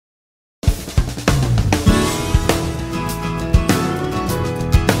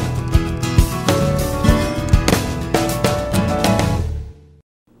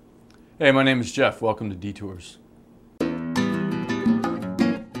Hey, my name is Jeff. Welcome to DETOURS.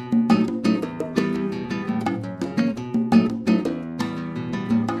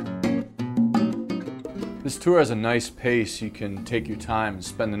 This tour has a nice pace. You can take your time and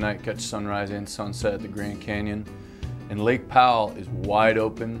spend the night, catch sunrise and sunset at the Glen Canyon. And Lake Powell is wide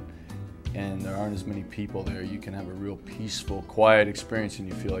open and there aren't as many people there. You can have a real peaceful, quiet experience and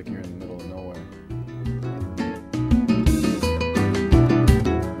you feel like you're in the middle of nowhere.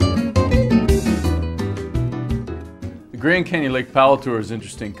 The Glen Canyon Lake Powell tour is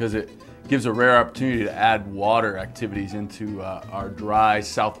interesting because it gives a rare opportunity to add water activities into our dry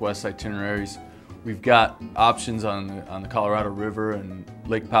southwest itineraries. We've got options on the Colorado River and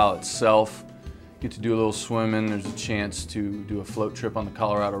Lake Powell itself. You get to do a little swimming. There's a chance to do a float trip on the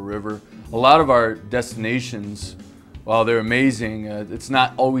Colorado River. A lot of our destinations, while they're amazing, it's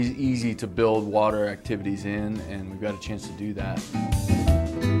not always easy to build water activities in, and we've got a chance to do that.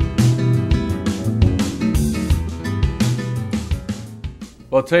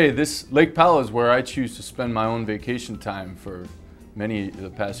 Well, I'll tell you, this Lake Powell is where I choose to spend my own vacation time for many of the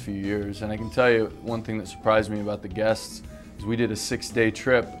past few years. And I can tell you one thing that surprised me about the guests is we did a 6-day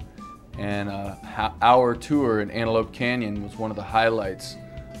trip, and our tour in Antelope Canyon was one of the highlights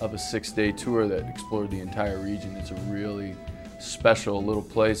of a 6-day tour that explored the entire region. It's a really special little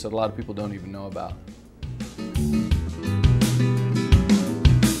place that a lot of people don't even know about.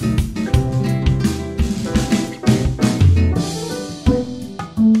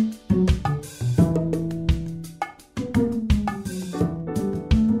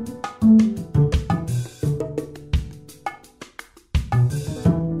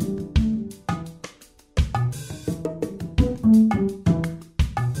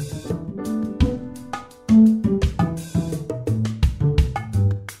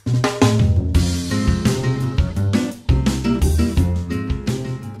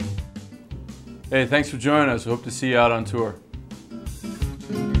 Hey, thanks for joining us. Hope to see you out on tour.